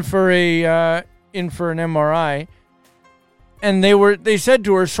in for an MRI. And they said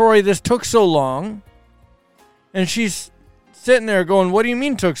to her, sorry, this took so long. And she's sitting there going, what do you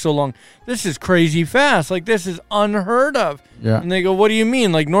mean took so long? This is crazy fast. Like, this is unheard of. Yeah. And they go, what do you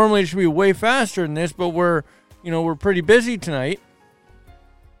mean? Like, normally it should be way faster than this, but we're pretty busy tonight.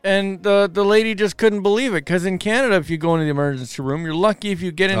 And the lady just couldn't believe it because in Canada, if you go into the emergency room, you're lucky if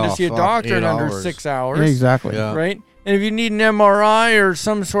you get in to see a doctor in under 6 hours. Yeah, exactly. Yeah. Right? And if you need an MRI or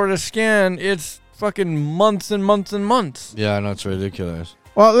some sort of scan, it's fucking months and months and months. Yeah, no, it's ridiculous.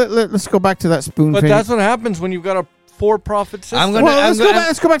 Well, let's go back to that spoon But feeding. that's what happens when you've got a for-profit system.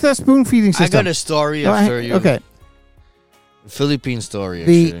 Let's go back to that spoon feeding system. I got a story after you. Okay. Philippine story,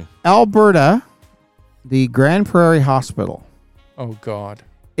 The actually. Alberta, the Grand Prairie Hospital. Oh, God.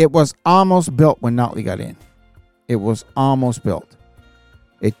 It was almost built when Notley got in. It was almost built.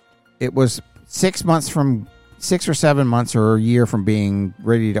 It was 6 or 7 months or a year from being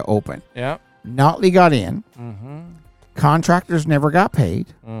ready to open. Yeah. Notley got in. Mm-hmm. Contractors never got paid.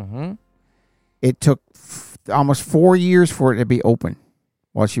 Mm-hmm. It took almost 4 years for it to be open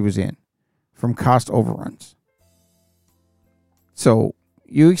while she was in from cost overruns. So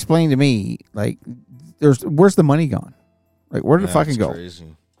you explain to me, like, where's the money gone? Like, where did it fucking go?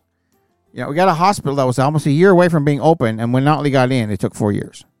 Crazy. You know, we got a hospital that was almost a year away from being open, and when Notley got in, it took 4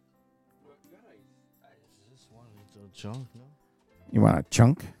 years. You want a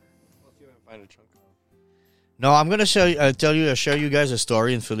chunk? No, I'm gonna show you guys a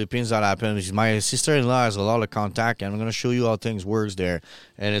story in Philippines that happened. My sister-in-law has a lot of contact, and I'm gonna show you how things works there.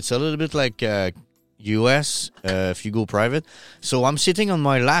 And it's a little bit like U.S. If you go private. So I'm sitting on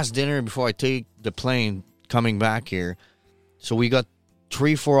my last dinner before I take the plane coming back here. So we got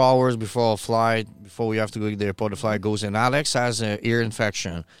 3-4 hours before a flight, before we have to go to the airport. The flight goes in. Alex has an ear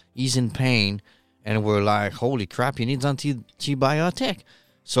infection. He's in pain, and we're like, "Holy crap! He needs antibiotic."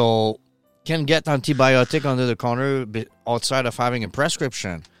 So can get antibiotic under the counter outside of having a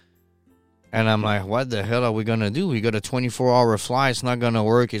prescription. And I'm like, what the hell are we going to do? We got a 24-hour flight. It's not going to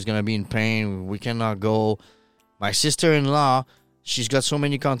work. He's going to be in pain. We cannot go. My sister-in-law, she's got so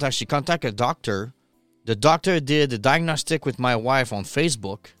many contacts. She contacted a doctor. The doctor did a diagnostic with my wife on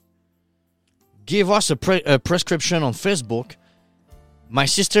Facebook. Gave us a prescription on Facebook. My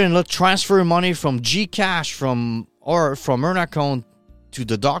sister-in-law transferred money from Gcash from her account to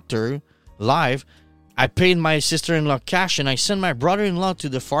the doctor live. I paid my sister-in-law cash, and I sent my brother-in-law to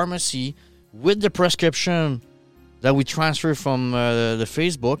the pharmacy with the prescription that we transferred from the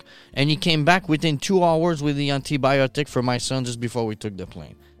Facebook, and he came back within 2 hours with the antibiotic for my son just before we took the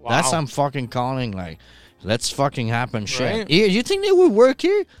plane. Wow. That's I'm fucking calling, like, let's fucking happen shit. Right? You think they would work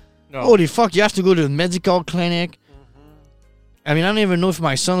here? No. Holy fuck, you have to go to the medical clinic. I mean, I don't even know if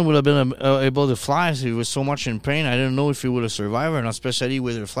my son would have been able to fly. He was so much in pain. I didn't know if he would have survived or not, especially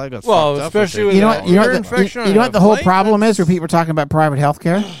with the flight got fucked up. Especially with infection. You know what the whole problem is where people are talking about private health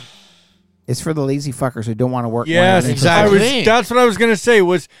care? It's for the lazy fuckers who don't want to work. Yes, exactly. That's what I was going to say.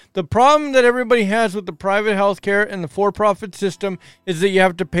 Was the problem that everybody has with the private health care and the for-profit system is that you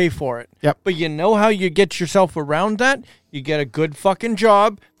have to pay for it. Yep. But you know how you get yourself around that? You get a good fucking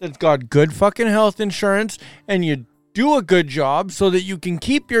job that's got good fucking health insurance, and you do a good job so that you can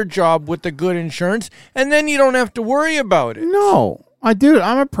keep your job with the good insurance, and then you don't have to worry about it. No.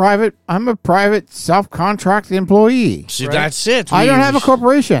 I'm a private self-contracted employee. See, right? That's it. I don't have a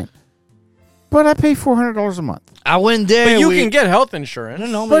corporation. But I pay $400 a month. I went there. But you can get health insurance.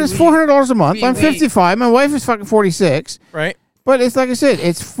 No, but it's $400 a month. I'm 55. My wife is fucking 46. Right. But it's like I said,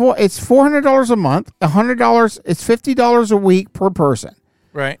 it's $400 a month. $100. It's $50 a week per person.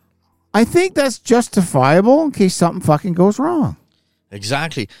 Right. I think that's justifiable in case something fucking goes wrong.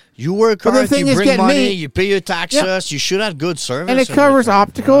 Exactly. You work hard, you bring money, you pay your taxes, you should have good service. And it covers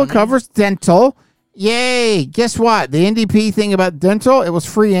optical, it covers dental. Yay! Guess what? The NDP thing about dental, it was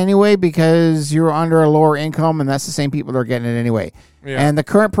free anyway because you were under a lower income, and that's the same people that are getting it anyway. Yeah. And the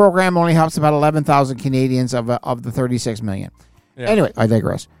current program only helps about 11,000 Canadians of the 36 million. Yeah. Anyway, I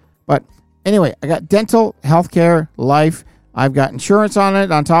digress. But anyway, I got dental, healthcare, life. I've got insurance on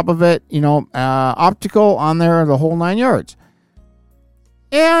it, on top of it, optical on there, the whole 9 yards.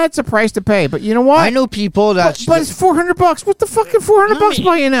 Yeah, it's a price to pay, but you know what? I know people that... But it's $400. What the fucking $400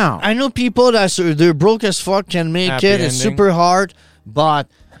 buy you now? I know people that they're broke as fuck, can make Happy it. Ending. It's super hard, but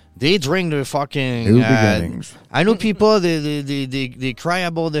they drink their fucking... New beginnings. I know people, they cry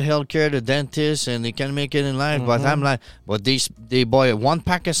about the healthcare, the dentist, and they can make it in life, but I'm like... But they buy 1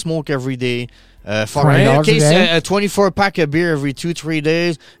 pack of smoke every day, fucking case a 24 pack of beer every 2-3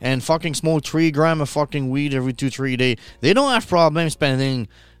 days, and fucking smoke 3 grams of fucking weed every 2-3 days. They don't have problems spending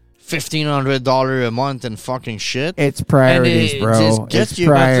 $1,500 a month and fucking shit. It's priorities, bro. It's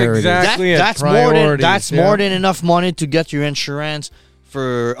priorities. That's exactly that's more than enough money to get your insurance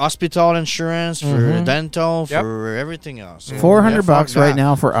for hospital insurance, for dental, for everything else. $400 right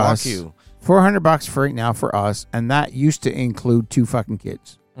now for us. Fuck you. $400 right now for us, and that used to include 2 fucking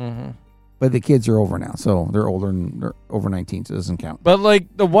kids. But the kids are over now, so they're older and they're over 19, so it doesn't count. But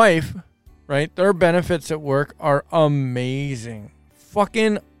like the wife, right? Their benefits at work are amazing.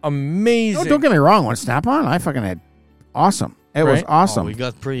 Fucking amazing. No, don't get me wrong. When Snap-on, I fucking had awesome. It was awesome. We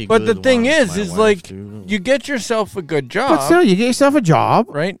got pretty but good. But the thing is like, too. you get yourself a good job. But still, you get yourself a job.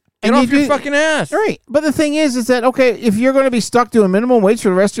 Right? Get off your fucking ass. Right. But the thing is that, okay, if you're going to be stuck doing minimum wage for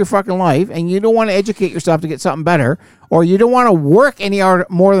the rest of your fucking life and you don't want to educate yourself to get something better, or you don't want to work any hour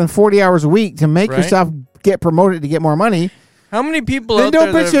more than 40 hours a week to make yourself get promoted to get more money, how many people then out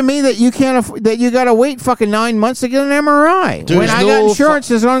don't there bitch at me that you can't that you got to wait fucking 9 months to get an MRI. When I got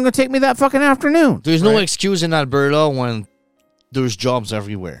insurance, it's only going to take me that fucking afternoon. There's no excuse in Alberta when there's jobs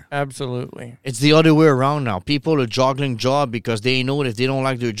everywhere. Absolutely. It's the other way around now. People are juggling job because they know if they don't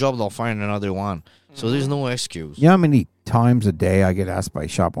like their job, they'll find another one. So there's no excuse. You know how many times a day I get asked by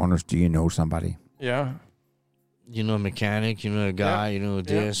shop owners, do you know somebody? Yeah. You know a mechanic, you know a guy, you know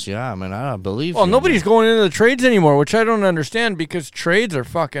this. Yeah, I mean, I believe Well, nobody's going into the trades anymore, which I don't understand because trades are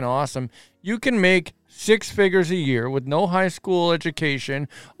fucking awesome. You can make 6 figures a year with no high school education.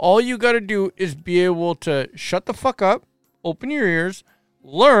 All you got to do is be able to shut the fuck up, open your ears,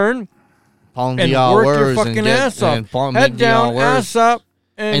 learn, and work your fucking ass up. Head down, ass up.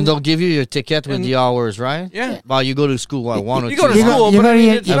 And they'll give you your ticket with the hours, right? Yeah. Well, you go to school, what, 1 or 2 You go to school, but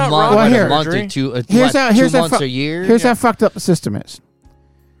it's not wrong. A month or 2 months a year. Here's how fucked up the system is.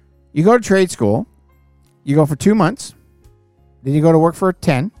 You go to trade school, you go for 2 months, then you go to work for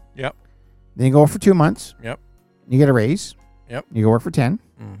 10. Yep. Then you go for 2 months. Yep. You get a raise. Yep. You go work for 10.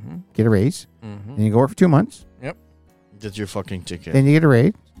 Mm-hmm. Get a raise. Mm-hmm. Then you go work for 2 months. Yep. That's your fucking ticket. Then you get a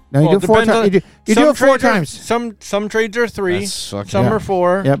raise. No, you do it 4 times. You do it 4 times. Some trades are 3. Some are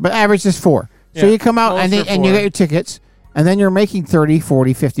 4. Yeah, but average is 4. So you come out and you get your tickets, and then you're making 30,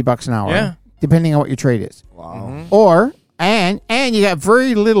 40, 50 bucks an hour. Yeah. Depending on what your trade is. Wow. Mm-hmm. Or and you got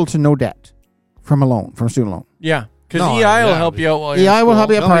very little to no debt from a student loan. Yeah. Because EI will help you out while you're EI will help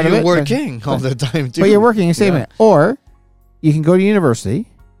you out part of it. You're working all the time, too. But you're working and saving it. Or you can go to university,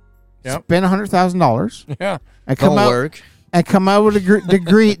 spend $100,000, and come out. Work. And come out with a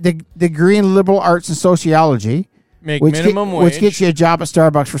degree in liberal arts and sociology, make minimum wage, which gets you a job at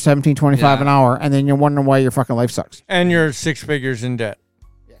Starbucks for $17.25 an hour, and then you're wondering why your fucking life sucks. And you're 6 figures in debt.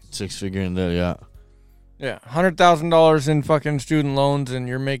 6 figure in debt, yeah. Yeah, $100,000 in fucking student loans, and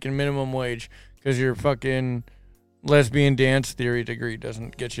you're making minimum wage because your fucking lesbian dance theory degree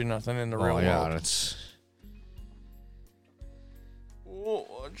doesn't get you nothing in the real world. Yeah, that's. Oh,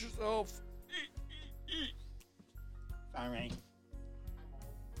 watch yourself. Sorry.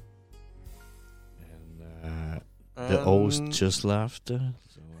 And the host just left.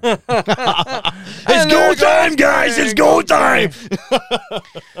 It's go time, guys! It's go time!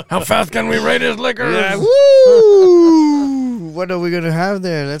 How fast can we rate his liquor? Yeah, woo! What are we gonna have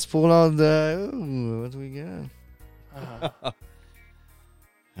there? Let's pull out the. Ooh, what do we got?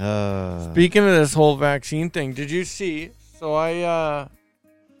 Speaking of this whole vaccine thing, did you see? So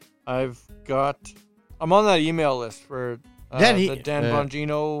I'm on that email list for the Dan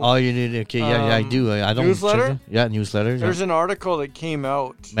Bongino. Oh, you need okay? Yeah, I do. I don't newsletter. Newsletter. There's an article that came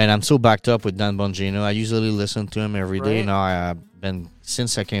out. Man, I'm so backed up with Dan Bongino. I usually listen to him every day. Now I've been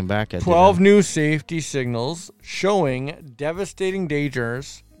since I came back. 12 new safety signals showing devastating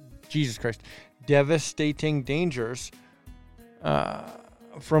dangers. Jesus Christ, devastating dangers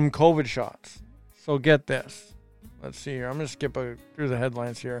from COVID shots. So get this. Let's see here. I'm going to skip through the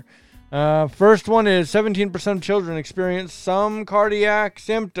headlines here. First one is 17% of children experience some cardiac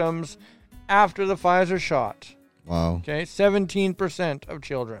symptoms after the Pfizer shot. Wow. Okay, 17% of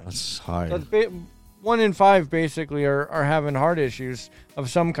children. That's high. That's 1 in 5 basically are having heart issues of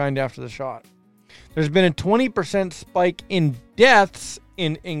some kind after the shot. There's been a 20% spike in deaths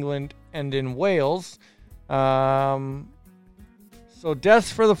in England and in Wales. So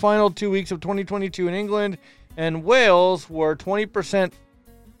deaths for the final 2 weeks of 2022 in England and Wales were 20%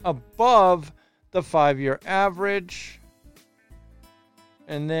 above the 5-year average.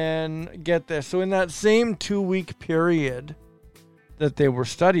 And then, get this. So in that same 2-week period that they were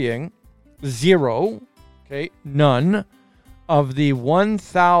studying, none of the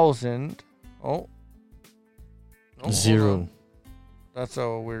 1,000... Zero. That's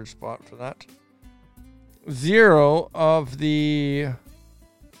a weird spot for that. 0 of the...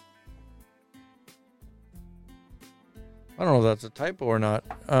 I don't know if that's a typo or not.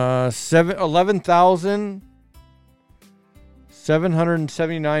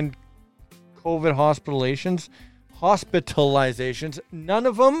 11,779 COVID hospitalizations. None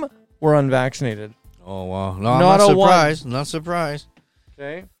of them were unvaccinated. Oh, wow. No, I'm not surprised. Not surprised.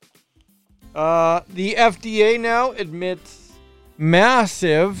 Okay. The FDA now admits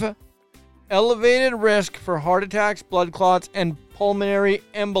massive elevated risk for heart attacks, blood clots, and pulmonary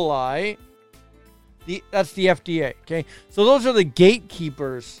emboli. That's the FDA, okay? So those are the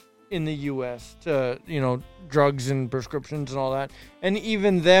gatekeepers in the U.S. to, drugs and prescriptions and all that. And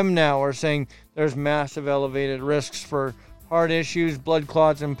even them now are saying there's massive elevated risks for heart issues, blood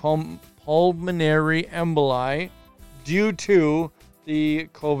clots, and pulmonary emboli due to the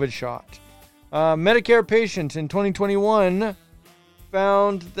COVID shot. Medicare patients in 2021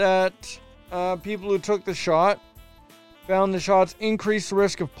 found that people who took the shot found the shots increased the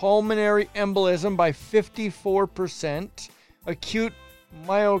risk of pulmonary embolism by 54%, acute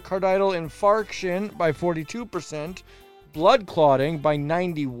myocardial infarction by 42%, blood clotting by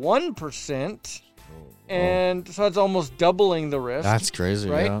 91%, and so that's almost doubling the risk. That's crazy,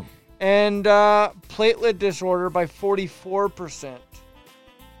 right? Yeah. And platelet disorder by 44%.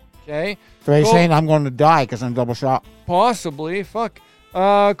 Okay? So you're saying I'm going to die because I'm double shot? Possibly. Fuck.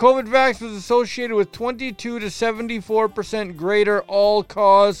 COVID vax was associated with 22 to 74% greater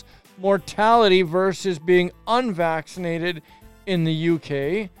all-cause mortality versus being unvaccinated in the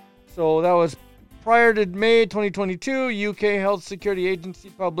UK. So that was prior to May 2022. UK Health Security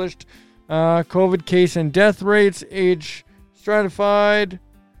Agency published COVID case and death rates, age stratified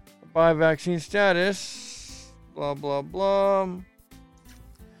by vaccine status, blah, blah, blah.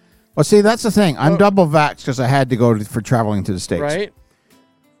 Well, see, that's the thing. I'm double vaxxed because I had to go for traveling to the States. Right.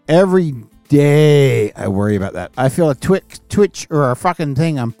 Every day I worry about that. I feel a twitch or a fucking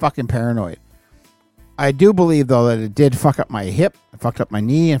thing. I'm fucking paranoid. I do believe, though, that it did fuck up my hip, it fucked up my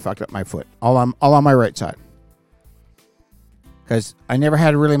knee, and fucked up my foot. All on my right side. Because I never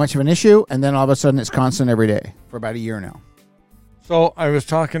had really much of an issue, and then all of a sudden it's constant every day for about a year now. So I was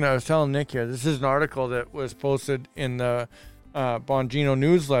telling Nick here, this is an article that was posted in the Bongino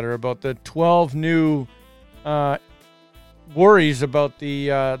newsletter about the 12 new worries about the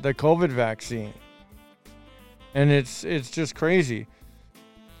COVID vaccine. And it's just crazy.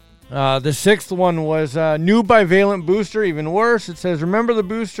 The sixth one was new bivalent booster, even worse. It says, remember the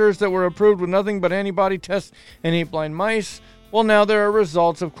boosters that were approved with nothing but antibody tests in 8 blind mice? Well, now there are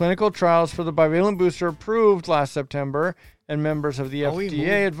results of clinical trials for the bivalent booster approved last September, and members of the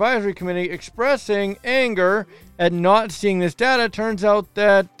FDA Advisory Committee expressing anger at not seeing this data. Turns out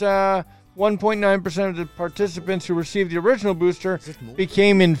that 1.9% of the participants who received the original booster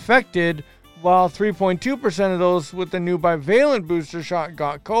became infected, while 3.2% of those with the new bivalent booster shot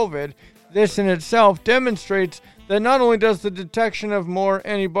got COVID. This in itself demonstrates that not only does the detection of more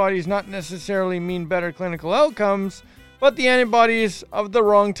antibodies not necessarily mean better clinical outcomes, but the antibodies of the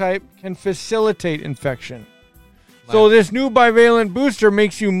wrong type can facilitate infection. So this new bivalent booster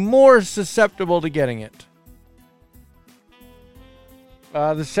makes you more susceptible to getting it.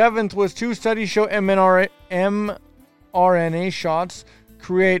 The seventh was 2 studies show mRNA shots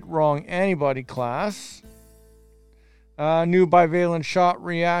create wrong antibody class. New bivalent shot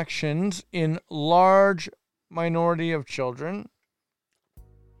reactions in large minority of children.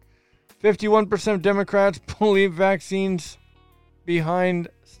 51% of Democrats believe vaccines behind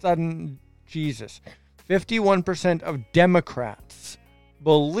sudden Jesus. 51% of Democrats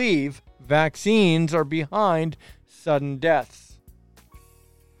believe vaccines are behind sudden deaths.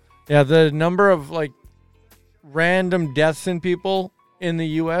 Yeah, the number of random deaths in people in the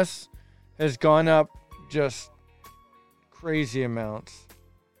U.S. has gone up just crazy amounts.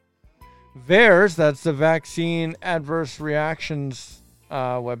 VAERS, that's the Vaccine Adverse Reactions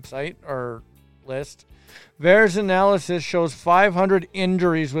website or list. VAERS analysis shows 500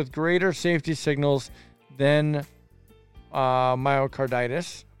 injuries with greater safety signals than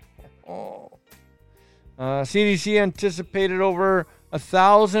myocarditis. CDC anticipated over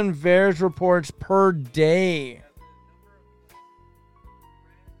 1,000 VAERS reports per day.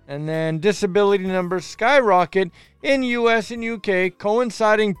 And then disability numbers skyrocket in US and UK,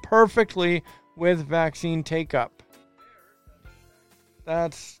 coinciding perfectly with vaccine take-up.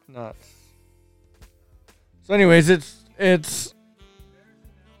 That's nuts. So anyways, it's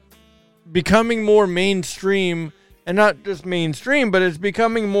becoming more mainstream, and not just mainstream, but it's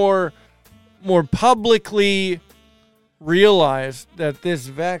becoming more publicly realized that this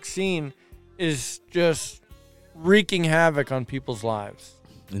vaccine is just wreaking havoc on people's lives.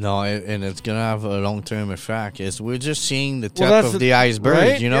 No, and it's going to have a long-term effect. We're just seeing the tip of the iceberg,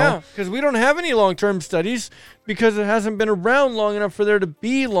 right? you know? Yeah, because we don't have any long-term studies because it hasn't been around long enough for there to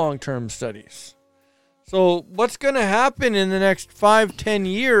be long-term studies. So what's going to happen in the next 5-10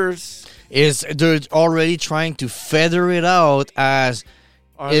 years is they're already trying to feather it out as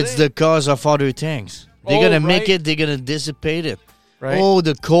the cause of other things. They're going to make it, they're going to dissipate it. Right. Oh,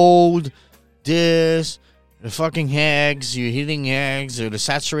 the cold, this, The fucking eggs, you're eating eggs, or the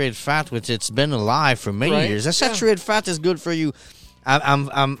saturated fat, which it's been alive for many years. The saturated fat is good for you.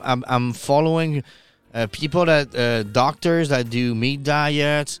 I'm following people doctors that do meat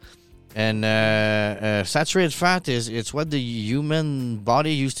diets, and saturated fat it's what the human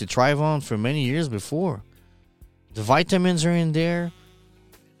body used to thrive on for many years before. The vitamins are in there.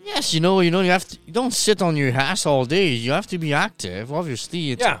 Yes, you don't sit on your ass all day. You have to be active.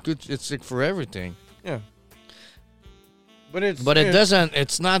 Obviously, it's good. It's like for everything. Yeah. But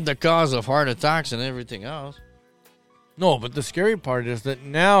it's not the cause of heart attacks and everything else. No, but the scary part is that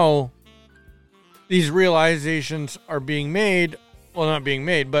now these realizations are being made. Well, not being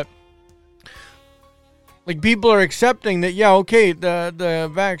made, but like people are accepting that, the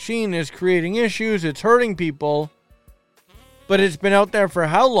vaccine is creating issues. It's hurting people. But it's been out there for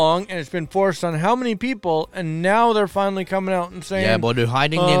how long, and it's been forced on how many people, and now they're finally coming out and saying... Yeah, but they're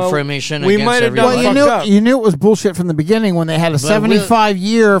hiding the information against everyone. Well, you knew it was bullshit from the beginning when they had a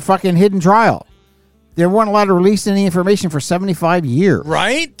 75-year fucking hidden trial. They weren't allowed to release any information for 75 years.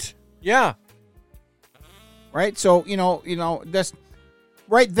 Right? Yeah. Right? So, that's...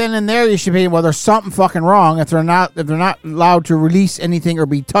 Right then and there, you should be, there's something fucking wrong if they're not allowed to release anything or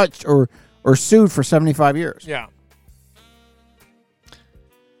be touched or sued for 75 years. Yeah.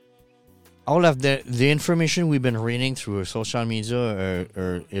 All of the information we've been reading through social media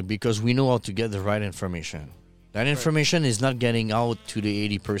are because we know how to get the right information. That information is not getting out to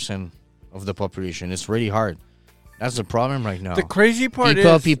the 80% of the population. It's really hard. That's the problem right now. The crazy part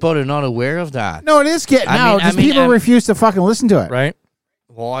is... People are not aware of that. No, it is getting out. People refuse to fucking listen to it. Right?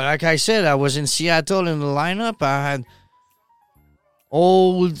 Well, like I said, I was in Seattle in the lineup. I had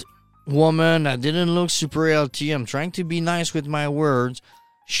old woman that didn't look super healthy. I'm trying to be nice with my words.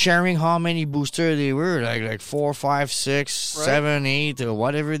 Sharing how many boosters they were, like 4, 5, 6, 7, 8, or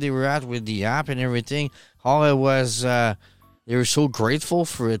whatever they were at with the app and everything. How it was, they were so grateful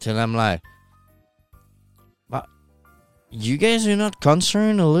for it, and I'm like, but you guys are not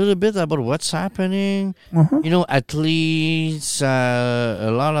concerned a little bit about what's happening? Mm-hmm. Athletes,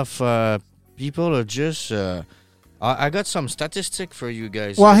 a lot of people are just... I got some statistic for you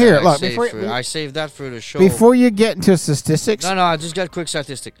guys. Well, here, look. I saved that for the show. Before you get into statistics... No, I just got a quick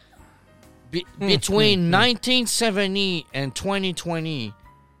statistic. Between 1970 and 2020,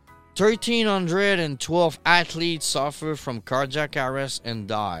 1,312 athletes suffer from cardiac arrest and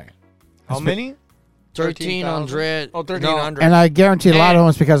die. How many? 1,300. Oh, 1,300. And I guarantee a lot of them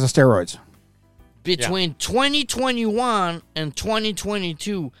is because of steroids. Between 2021 and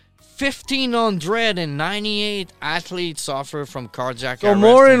 2022... 1,598 athletes suffer from cardiac arrest. So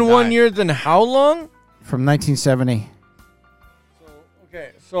more in 1 year than how long? From 1970.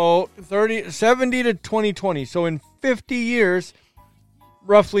 So 70 to 2020. So in 50 years,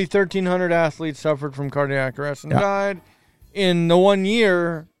 roughly 1,300 athletes suffered from cardiac arrest and died. In the 1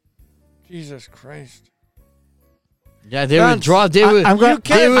 year, Jesus Christ. Yeah, they would draw. I'm going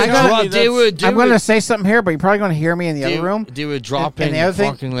to say something here, but you're probably going to hear me in the other room. They would drop in the other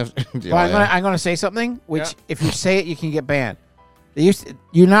thing. I'm going to say something, which if you say it, you can get banned.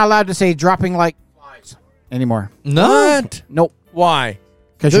 You're not allowed to say dropping like flies anymore. Not? Nope. Why?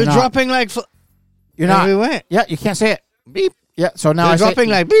 Because they're dropping like you're not. Everywhere. Yeah, you can't say it. Beep. Yeah, so now they're dropping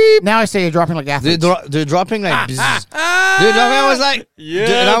like beep. Now I say you're dropping like athletes. They're dropping like bzz. I was like,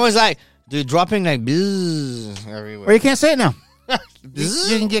 and I was like, they're dropping like bzz everywhere. Well, you can't say it now.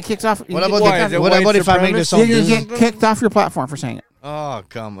 You can get kicked off. What about if I make this song? You can get kicked off your platform for saying it. Oh,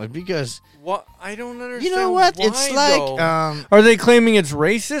 come on. Because... What? I don't understand. You know what? Why, it's like... are they claiming it's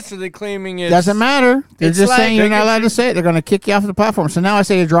racist? Are they claiming it's... Doesn't matter. They're just saying you're not allowed to say it. They're going to kick you off the platform. So now I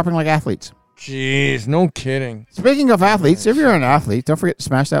say you're dropping like athletes. Jeez, no kidding. Speaking of athletes, if you're an athlete, don't forget to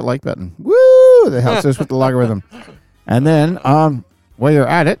smash that like button. Woo! That helps us with the logarithm. And then, while you're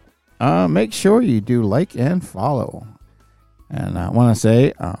at it, make sure you do like and follow. And I want to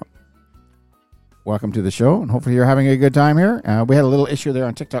say, welcome to the show, and hopefully you're having a good time here. We had a little issue there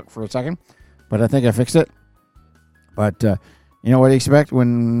on TikTok for a second, but I think I fixed it. But you know what to expect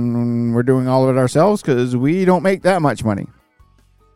when we're doing all of it ourselves, because we don't make that much money.